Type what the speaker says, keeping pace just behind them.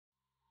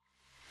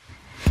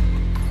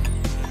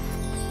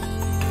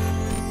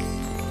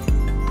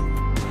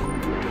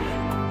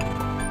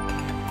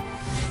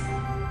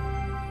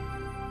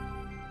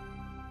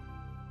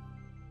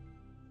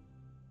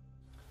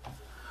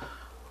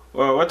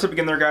Well, let's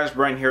begin there, guys.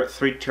 Brian here at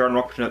 3TR, and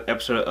welcome to another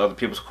episode of the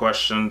People's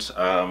Questions.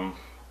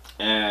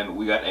 And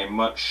we got a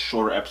much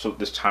shorter episode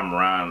this time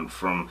around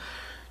from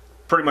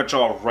pretty much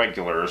all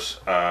regulars.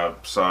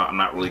 So I'm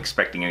not really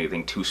expecting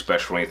anything too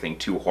special, anything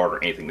too hard,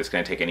 or anything that's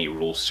going to take any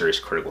real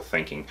serious critical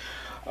thinking.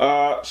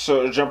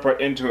 So to jump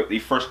right into it, the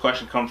first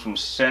question comes from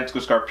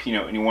Sansko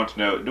Scarpino, and you want to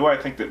know, do I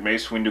think that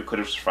Mace Windu could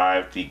have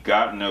survived the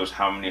God knows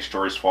how many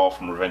stories fall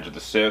from Revenge of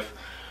the Sith?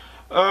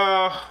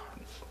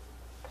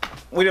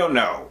 We don't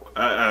know.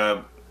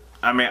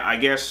 I mean, I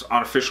guess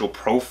on official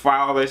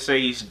profile they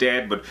say he's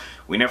dead, but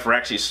we never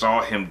actually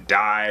saw him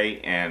die,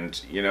 and,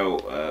 you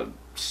know,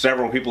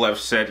 several people have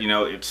said, you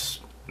know, it's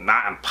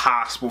not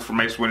impossible for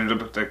Mace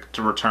Windu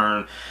to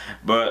return,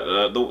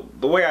 but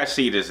the way I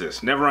see it is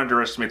this: never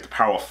underestimate the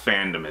power of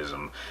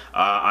fandomism.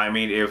 I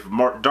mean, if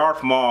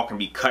Darth Maul can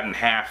be cut in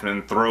half and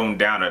then thrown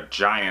down a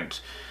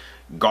giant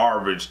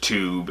garbage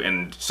tube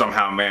and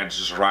somehow manage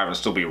to survive and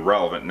still be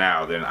relevant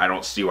now, then I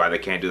don't see why they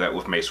can't do that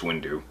with Mace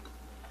Windu.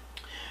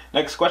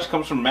 Next question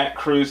comes from Matt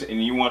Cruz,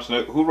 and you want to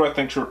know, who do I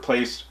think should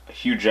replace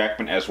Hugh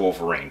Jackman as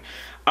Wolverine?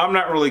 I'm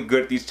not really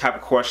good at these type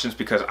of questions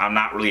because I'm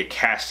not really a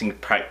casting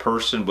type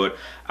person, but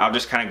I'll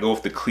just kind of go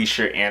with the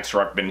cliche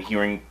answer I've been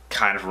hearing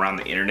kind of around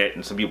the internet,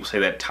 and some people say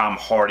that Tom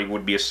Hardy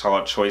would be a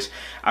solid choice.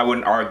 I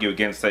wouldn't argue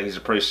against that. He's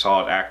a pretty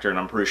solid actor, and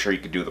I'm pretty sure he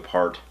could do the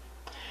part.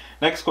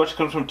 Next question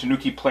comes from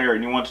Tanuki Player,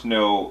 and you want to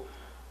know,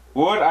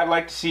 would I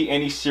like to see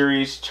any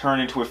series turn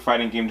into a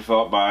fighting game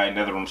developed by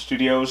NetherRealm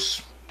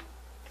Studios?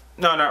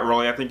 No, not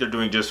really. I think they're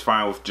doing just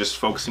fine with just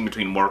focusing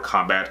between Mortal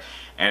Kombat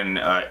and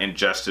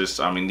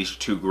Injustice. I mean, these are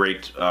two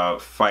great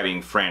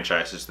fighting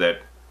franchises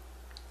that,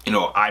 you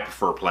know, I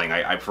prefer playing.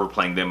 I prefer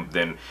playing them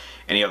than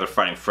any other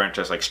fighting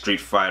franchise like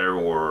Street Fighter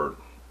or,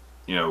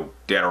 you know,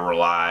 Dead or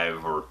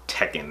Alive or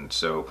Tekken.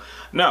 So,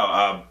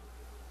 no,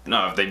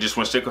 if they just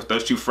want to stick with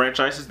those two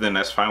franchises, then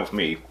that's fine with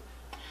me.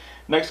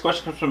 Next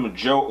question comes from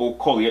Joe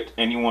O'Colliot,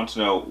 and you want to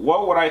know,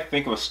 what would I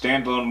think of a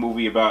standalone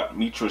movie about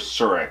Mitra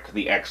Surik,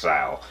 the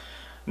Exile?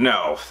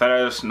 No, that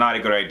is not a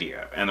good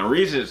idea. And the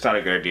reason it's not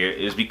a good idea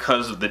is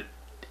because of the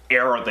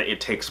era that it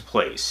takes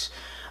place.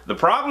 The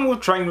problem with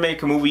trying to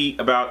make a movie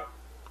about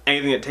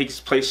anything that takes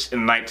place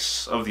in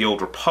Knights of the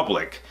Old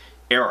Republic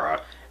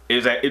era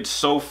is that it's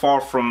so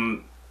far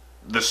from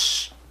the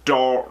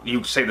you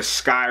could say the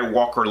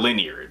Skywalker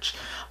lineage.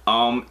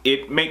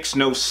 It makes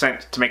no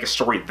sense to make a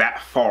story that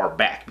far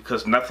back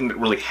because nothing that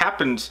really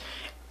happens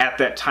at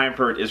that time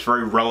period is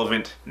very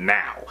relevant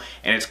now.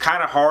 And it's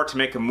kind of hard to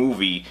make a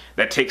movie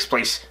that takes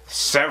place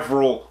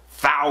several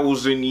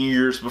thousand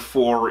years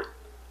before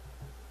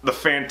The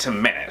Phantom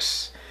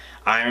Menace.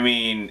 I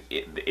mean,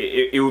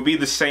 it would be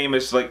the same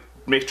as like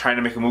trying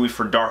to make a movie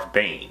for Darth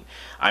Bane.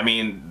 I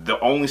mean, the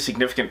only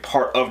significant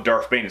part of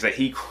Darth Bane is that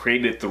he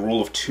created the Rule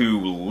of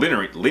Two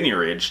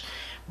lineage,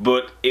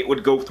 but it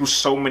would go through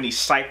so many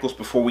cycles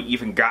before we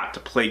even got to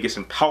Plagueis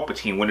and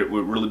Palpatine when it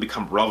would really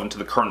become relevant to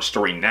the current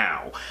story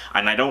now.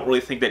 And I don't really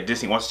think that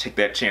Disney wants to take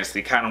that chance.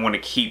 They kind of want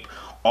to keep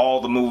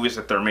all the movies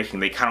that they're making.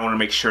 They kind of want to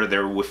make sure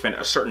they're within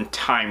a certain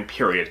time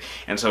period.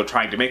 And so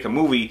trying to make a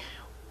movie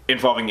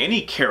involving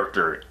any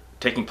character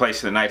taking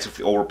place in the Knights of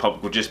the Old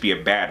Republic would just be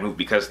a bad move,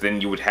 because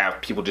then you would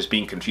have people just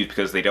being confused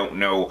because they don't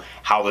know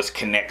how this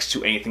connects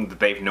to anything that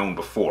they've known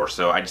before.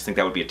 So I just think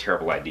that would be a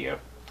terrible idea.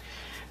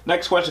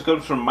 Next question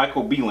comes from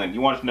Michael Beeland.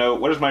 You want to know,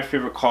 what is my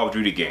favorite Call of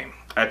Duty game?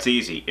 That's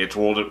easy. It's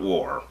World at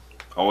War.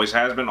 Always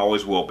has been,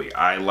 always will be.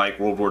 I like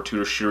World War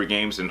II shooter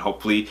games, and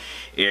hopefully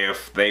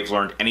if they've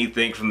learned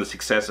anything from the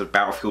success of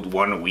Battlefield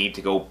 1, we need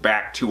to go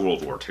back to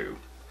World War II.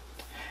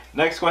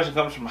 Next question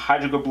comes from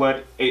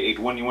Hydrogoblood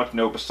 881. You want to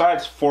know,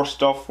 besides Force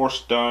Stealth, Force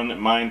Stun,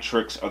 Mind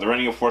Tricks, are there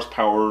any Force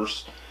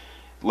powers,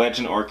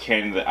 Legend or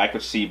canon, that I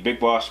could see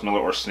Big Boss, Miller,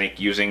 or Snake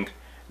using?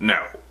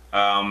 No.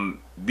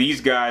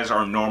 These guys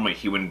are normally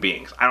human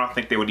beings. I don't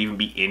think they would even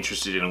be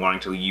interested in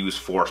wanting to use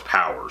Force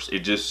powers. It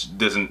just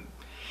doesn't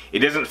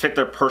fit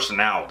their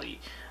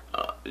personality.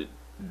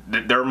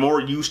 They're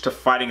more used to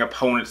fighting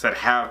opponents that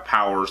have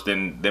powers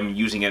than them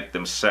using it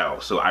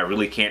themselves. So I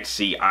really can't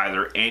see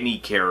either any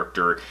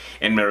character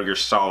in Metal Gear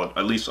Solid,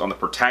 at least on the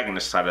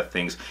protagonist side of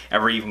things,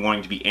 ever even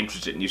wanting to be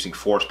interested in using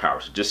Force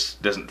powers. It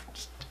just doesn't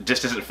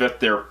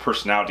fit their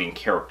personality and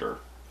character.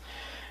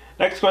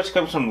 Next question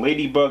comes from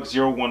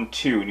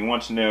Ladybug012, and you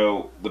want to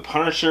know, the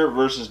Punisher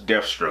versus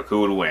Deathstroke,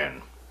 who would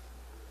win?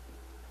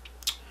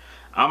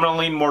 I'm going to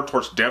lean more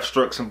towards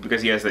Deathstroke simply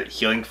because he has that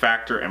healing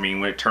factor. I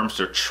mean, when it comes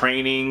to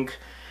training,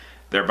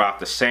 they're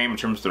about the same. In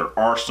terms of their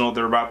arsenal,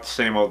 they're about the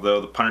same,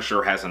 although the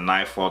Punisher has a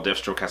knife while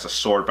Deathstroke has a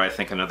sword, but I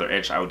think another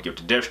edge I would give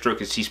to Deathstroke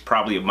because he's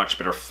probably a much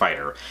better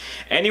fighter.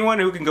 Anyone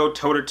who can go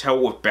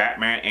toe-to-toe with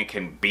Batman and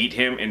can beat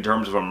him in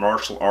terms of a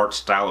martial arts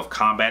style of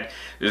combat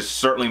is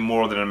certainly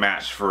more than a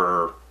match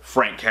for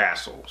Frank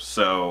Castle.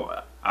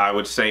 So I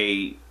would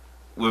say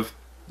with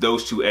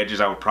those two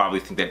edges, I would probably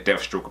think that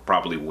Deathstroke would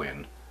probably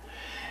win.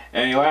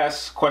 And the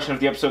last question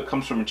of the episode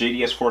comes from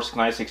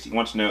JDS4696. He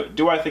wants to know,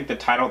 do I think the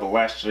title The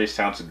Last Jedi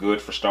sounds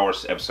good for Star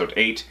Wars Episode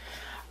 8?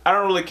 I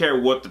don't really care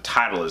what the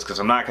title is because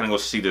I'm not going to go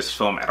see this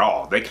film at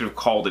all. They could have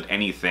called it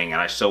anything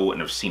and I still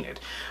wouldn't have seen it.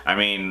 I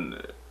mean,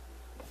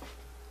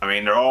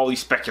 there are all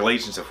these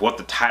speculations of what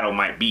the title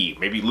might be.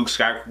 Maybe Luke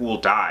Skywalker will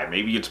die.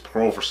 Maybe it's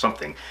Pearl for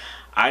something.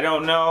 I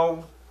don't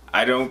know.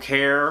 I don't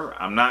care.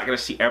 I'm not going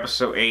to see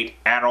Episode 8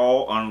 at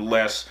all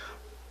unless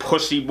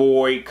Pussy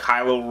Boy,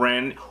 Kylo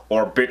Ren,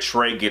 or Bitch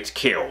Rey gets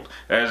killed.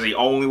 That is the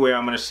only way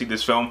I'm going to see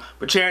this film.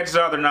 But chances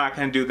are they're not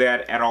going to do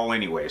that at all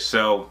anyway.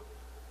 So,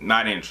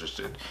 not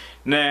interested.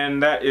 And then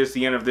that is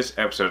the end of this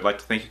episode. I'd like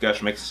to thank you guys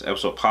for making this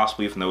episode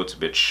possible, even though it's a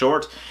bit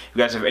short. If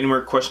you guys have any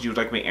more questions you would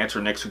like me to answer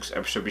in next week's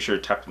episode, be sure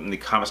to type them in the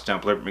comments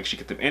down below. Make sure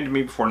you get them into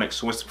me before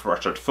next Wednesday, before I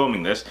start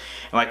filming this.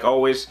 And like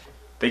always,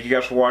 thank you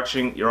guys for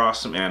watching. You're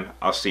awesome, and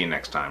I'll see you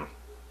next time.